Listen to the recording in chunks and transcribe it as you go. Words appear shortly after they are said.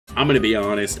I'm gonna be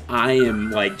honest, I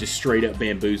am like just straight up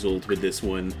bamboozled with this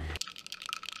one.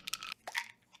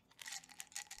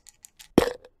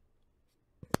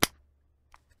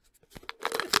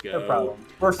 No problem.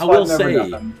 I will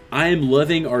say, I am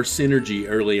loving our synergy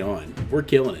early on. We're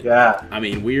killing it. Yeah. I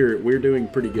mean, we're doing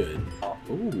pretty good.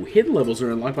 Ooh, hidden levels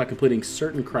are unlocked by completing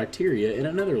certain criteria in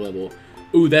another level.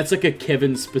 Ooh, that's like a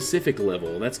Kevin-specific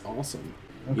level. That's awesome.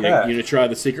 Okay. You gonna try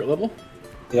the secret level?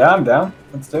 Yeah, I'm down.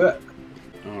 Let's do it.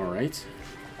 All right.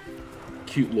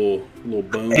 Cute little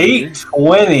bone.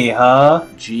 820, huh?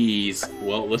 Jeez.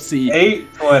 Well, let's see.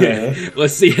 820.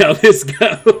 Let's see how this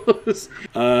goes.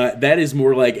 That is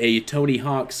more like a Tony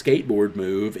Hawk skateboard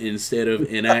move instead of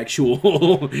an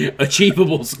actual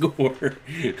achievable score.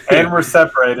 And we're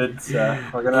separated, so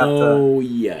we're gonna have to. Oh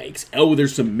yikes! Oh,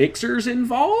 there's some mixers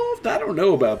involved. I don't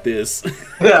know about this.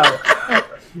 Yeah.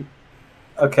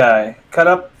 Okay. Cut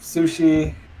up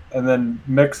sushi and then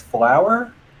mix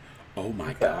flour. Oh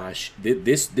my gosh!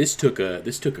 This took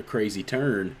a crazy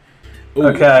turn. Ooh,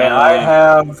 okay, I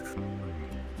have.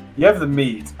 You have the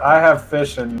meat. I have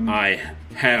fish and. I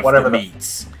have whatever the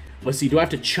meats. Let's see. Do I have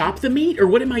to chop the meat, or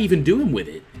what am I even doing with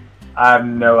it? I have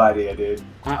no idea, dude.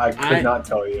 I could not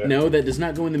tell you. No, that does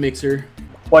not go in the mixer.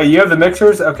 Wait, you have the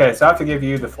mixers? Okay, so I have to give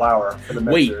you the flour for the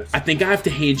mixers. Wait, I think I have to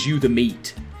hand you the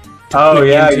meat. Oh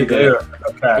yeah, you do.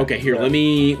 Okay. Okay, here. Yeah. Let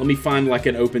me find like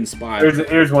an open spot.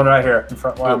 Here's one right here in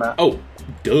front where I'm at. Oh,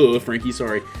 duh, Frankie.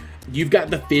 Sorry. You've got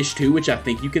the fish too, which I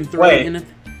think you can throw in.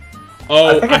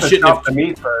 Oh, I think I should chop the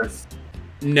meat first.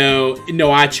 No,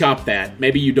 I chopped that.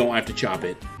 Maybe you don't have to chop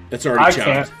it. That's already chopped.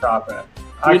 I can't chop it.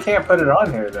 I can't put it on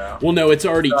here though. Well, no, it's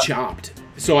already chopped.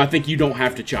 So I think you don't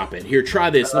have to chop it. Here, try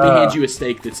this. Let me hand you a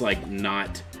steak that's like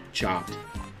not chopped.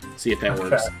 See if that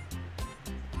works.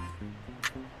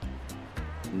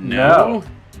 No.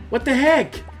 What the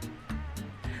heck?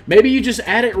 Maybe you just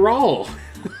add it raw.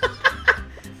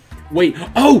 Wait.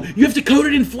 Oh, you have to coat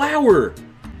it in flour.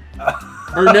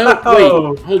 Or no.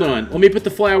 Wait. Hold on. Let me put the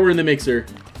flour in the mixer.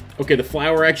 Okay, the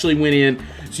flour actually went in.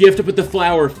 So you have to put the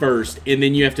flour first, and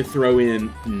then you have to throw in...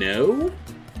 No?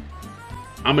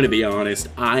 I'm going to be honest.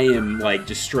 I am like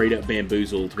just straight up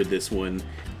bamboozled with this one.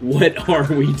 What are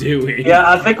we doing? Yeah,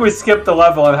 I think we skipped the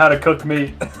level on how to cook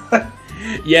meat.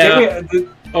 Yeah.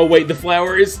 Oh wait, the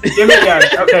flour is. Give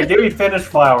me finished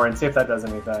flour and see if that does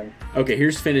anything. Okay,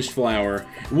 here's finished flour.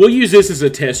 We'll use this as a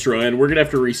test run. We're gonna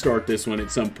have to restart this one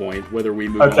at some point, whether we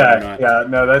move on or not. Yeah,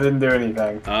 no, that didn't do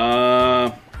anything.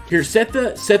 Here, set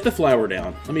the flour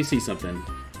down. Let me see something.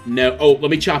 No, oh,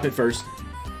 let me chop it first.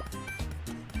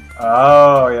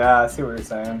 Oh yeah, I see what you're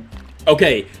saying.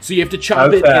 Okay, so you have to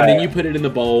chop it and then you put it in the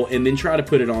bowl and then try to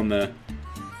put it on the.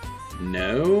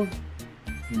 No.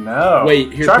 No.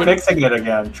 Wait, here. Try mixing it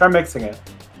again. Try mixing it.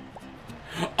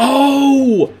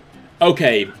 Oh.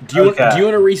 Okay. Do you want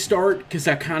to restart? Because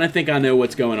I kind of think I know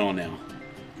what's going on now.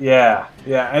 Yeah.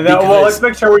 Yeah. And then, well, let's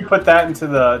make sure we put that into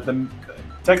the.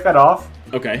 Take that off.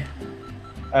 Okay.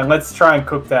 And let's try and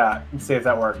cook that and see if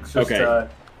that works. Just, okay.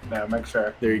 No, make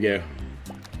sure. There you go.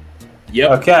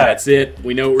 Yep. Okay. That's it.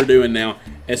 We know what we're doing now.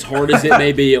 As hard as it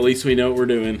may be, at least we know what we're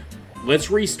doing.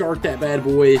 Let's restart that bad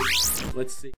boy.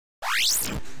 Let's see. Let's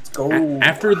go.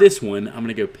 After this one, I'm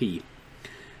gonna go pee.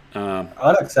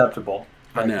 Unacceptable.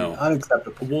 I know.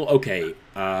 Unacceptable. Well, okay.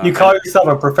 You call yourself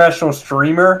a professional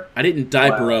streamer? I didn't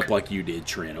diaper up like you did,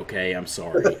 Trent. Okay, I'm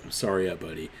sorry. I'm sorry,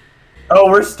 buddy. Oh,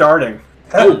 we're starting.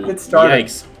 Oh, it's starting.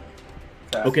 Yikes.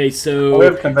 Okay, so we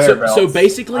have conveyor belts. So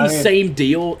basically, same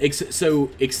deal.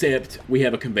 Except we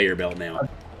have a conveyor belt now.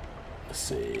 Let's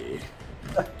see.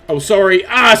 Oh, sorry.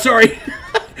 Sorry.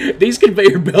 These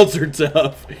conveyor belts are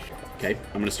tough. Okay,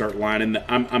 I'm gonna start lining.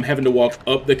 I'm having to walk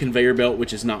up the conveyor belt,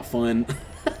 which is not fun.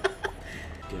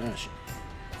 Gosh.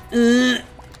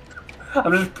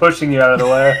 I'm just pushing you out of the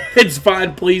way. It's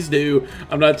fine, please do.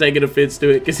 I'm not taking offense to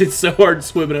it because it's so hard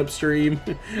swimming upstream.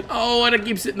 Oh, and I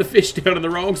keep setting the fish down in the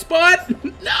wrong spot.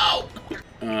 No.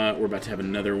 We're about to have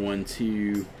another one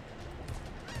too.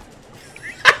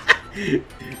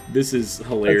 This is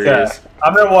hilarious. Okay.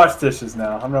 I'm gonna wash dishes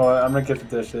now. I'm gonna get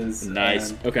the dishes.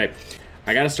 Nice. Okay,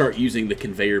 I gotta start using the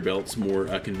conveyor belts more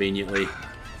conveniently.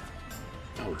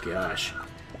 Oh gosh.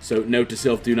 So note to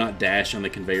self: do not dash on the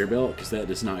conveyor belt because that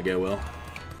does not go well.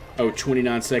 Oh,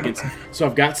 29 seconds. So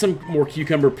I've got some more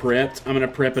cucumber prepped. I'm gonna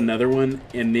prep another one,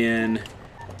 and then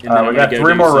we got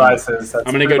 3 more rices.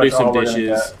 I'm gonna go do some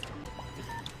dishes.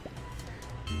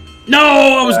 No,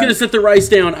 I was gonna set the rice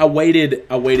down. I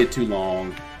waited too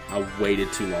long.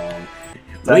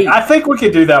 Wait. I think we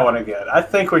could do that one again. I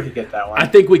think we could get that one. I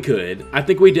think we could. I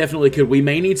think we definitely could. We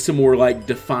may need some more like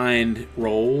defined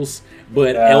roles,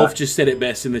 but Elf just said it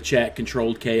best in the chat,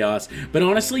 controlled chaos. But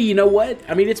honestly, you know what?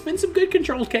 I mean, it's been some good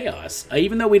controlled chaos.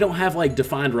 Even though we don't have like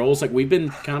defined roles, like we've been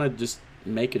kind of just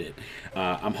making it.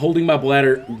 I'm holding my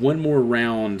bladder one more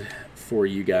round for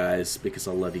you guys because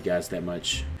I love you guys that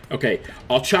much. Okay,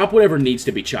 I'll chop whatever needs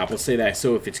to be chopped. Let's say that.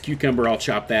 So if it's cucumber, I'll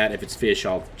chop that. If it's fish,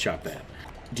 I'll chop that.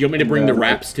 Do you want me to bring the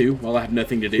wraps too while I have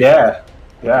nothing to do? Yeah.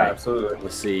 Yeah, okay. Absolutely.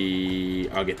 Let's see.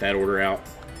 I'll get that order out.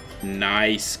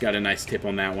 Nice. Got a nice tip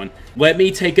on that one. Let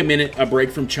me take a break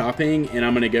from chopping, and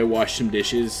I'm going to go wash some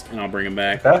dishes, and I'll bring them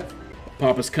back. Okay.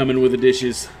 Papa's coming with the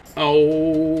dishes.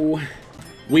 Oh,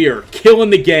 we are killing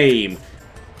the game.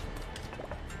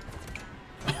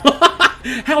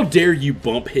 How dare you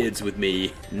bump heads with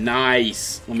me?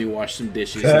 Nice. Let me wash some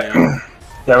dishes now.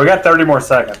 Yeah, we got 30 more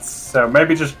seconds, so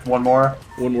maybe just one more.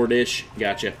 One more dish.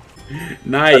 Gotcha.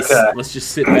 Nice. Okay. Let's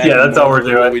just sit back. Yeah, that's all we're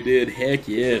doing. What we did. Heck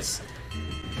yes.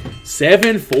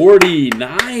 740.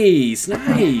 Nice.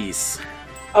 Nice.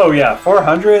 Oh, yeah.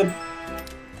 400.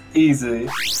 Easy.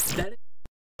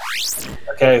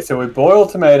 Okay, so we boil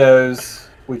tomatoes.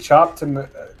 We chop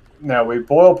we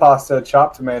boil pasta,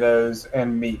 chop tomatoes,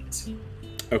 and meat.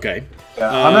 Okay.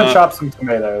 Yeah, I'm going to chop some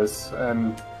tomatoes.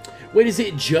 And wait, is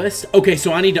it just... Okay,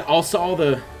 so I need to... I'll saw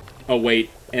the... Oh, wait.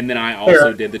 And then I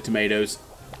also did the tomatoes.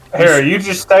 Here, you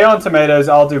just stay on tomatoes.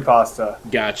 I'll do pasta.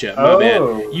 Gotcha. My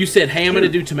bad. You said, hey, I'm going to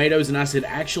do tomatoes. And I said,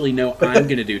 actually, no, I'm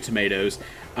going to do tomatoes.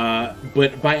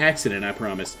 But by accident, I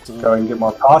promise. Go ahead and get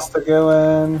more pasta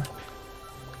going.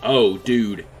 Oh,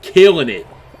 dude. Killing it.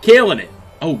 Killing it.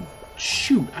 Oh,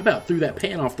 shoot. I about threw that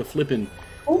pan off the flipping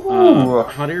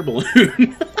hot air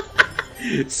balloon.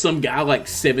 Some guy like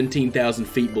 17,000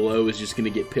 feet below is just going to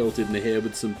get pelted in the head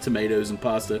with some tomatoes and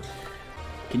pasta.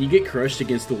 Can you get crushed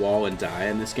against the wall and die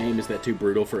in this game? Is that too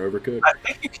brutal for Overcooked? I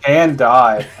think you can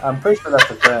die. I'm pretty sure that's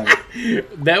a thing.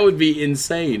 That would be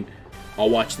insane. I'll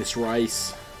watch this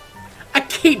rice. I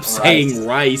keep saying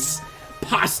rice.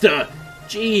 Pasta.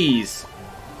 Jeez.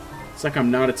 It's like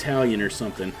I'm not Italian or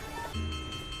something.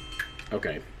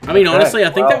 Okay. I mean, honestly, I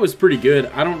think that was pretty good.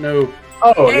 I don't know.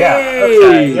 Oh, hey! yeah.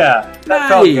 Okay, yeah. That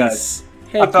felt good.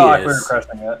 Heck I felt like we were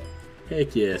crushing it.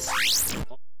 Heck yes.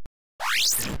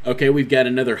 Okay, we've got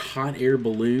another hot air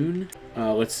balloon.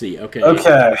 Let's see. Okay.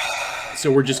 Okay.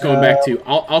 So we're just going back to...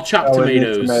 I'll chop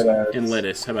tomatoes and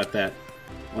lettuce. How about that?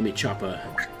 Let me chop a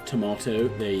tomato.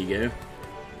 There you go.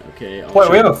 Okay.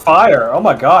 Wait, we have a fire. Oh,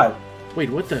 my God. Wait,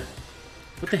 what the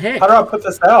heck? How do I put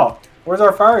this out? Where's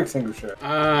our fire extinguisher?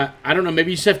 I don't know.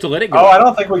 Maybe you just have to let it go. Oh, I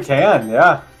don't think we can.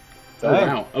 Yeah. Dang.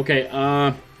 Oh, wow.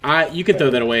 Okay. You can throw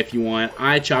that away if you want.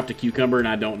 I chopped a cucumber, and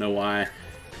I don't know why.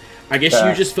 I guess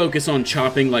you just focus on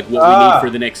chopping like what we need for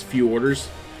the next few orders.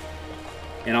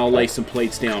 And I'll lay some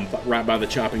plates down right by the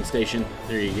chopping station.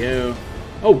 There you go.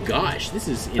 Oh, gosh. This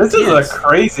is intense. This is a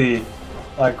crazy...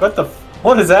 Like,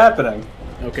 what is happening?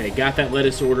 Okay, got that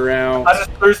lettuce order out. I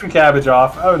just threw some cabbage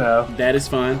off. Oh, no. That is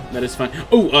fine. That is fine.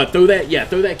 Oh, throw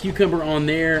that cucumber on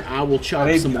there. I will chop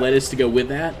some lettuce to go with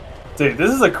that. Dude,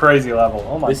 this is a crazy level.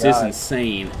 Oh, my God. This is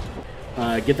insane.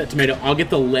 Get that tomato. I'll get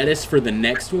the lettuce for the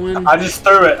next one. I just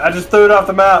threw it. I just threw it off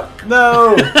the map.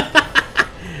 No!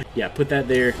 Yeah, put that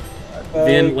there. Okay,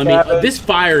 then let me... this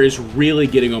fire is really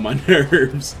getting on my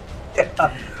nerves.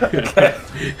 Yeah. Okay.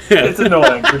 It's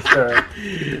annoying, for sure.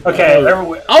 Okay.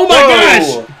 Oh, my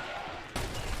gosh!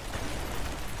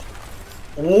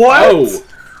 What?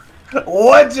 Oh.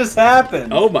 What just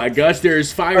happened? Oh, my gosh.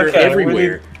 There's fire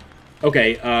everywhere.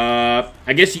 Okay,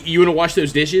 I guess you want to wash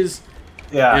those dishes?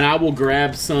 Yeah. And I will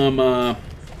grab some,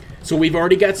 so we've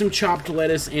already got some chopped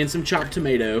lettuce and some chopped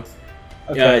tomato.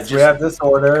 Okay, so we have this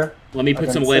order. Let me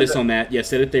put some lettuce on that. Yeah,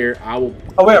 set it there. I will...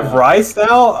 Oh, we have rice now?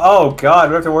 Oh, God,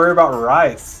 we have to worry about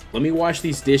rice. Let me wash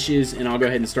these dishes, and I'll go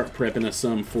ahead and start prepping us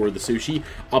some for the sushi.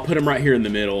 I'll put them right here in the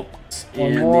middle.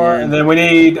 One more, and then we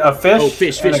need a fish. Oh,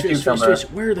 fish.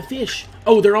 Where are the fish?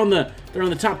 Oh, they're on the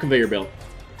top conveyor belt.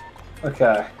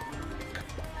 Okay.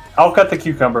 I'll cut the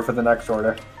cucumber for the next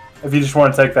order. If you just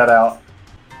want to take that out.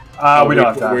 We don't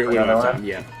have time. We don't have time,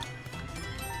 yeah.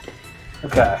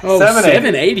 Okay. Oh,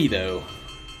 780 though.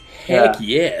 Heck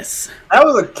yes. That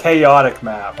was a chaotic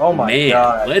map. Oh my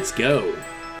God. Let's go.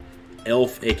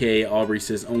 Elf, aka Aubrey,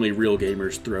 says only real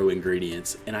gamers throw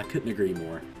ingredients, and I couldn't agree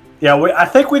more. Yeah, I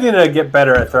think we need to get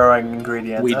better at throwing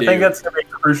ingredients. I think that's going to be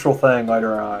a crucial thing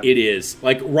later on. It is.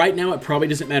 Like, right now, it probably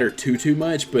doesn't matter too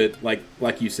much, but like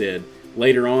you said,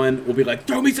 later on, we'll be like,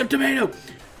 throw me some tomato!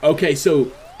 Okay,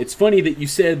 so it's funny that you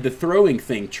said the throwing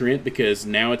thing, Trent, because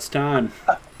now it's time.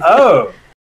 Oh!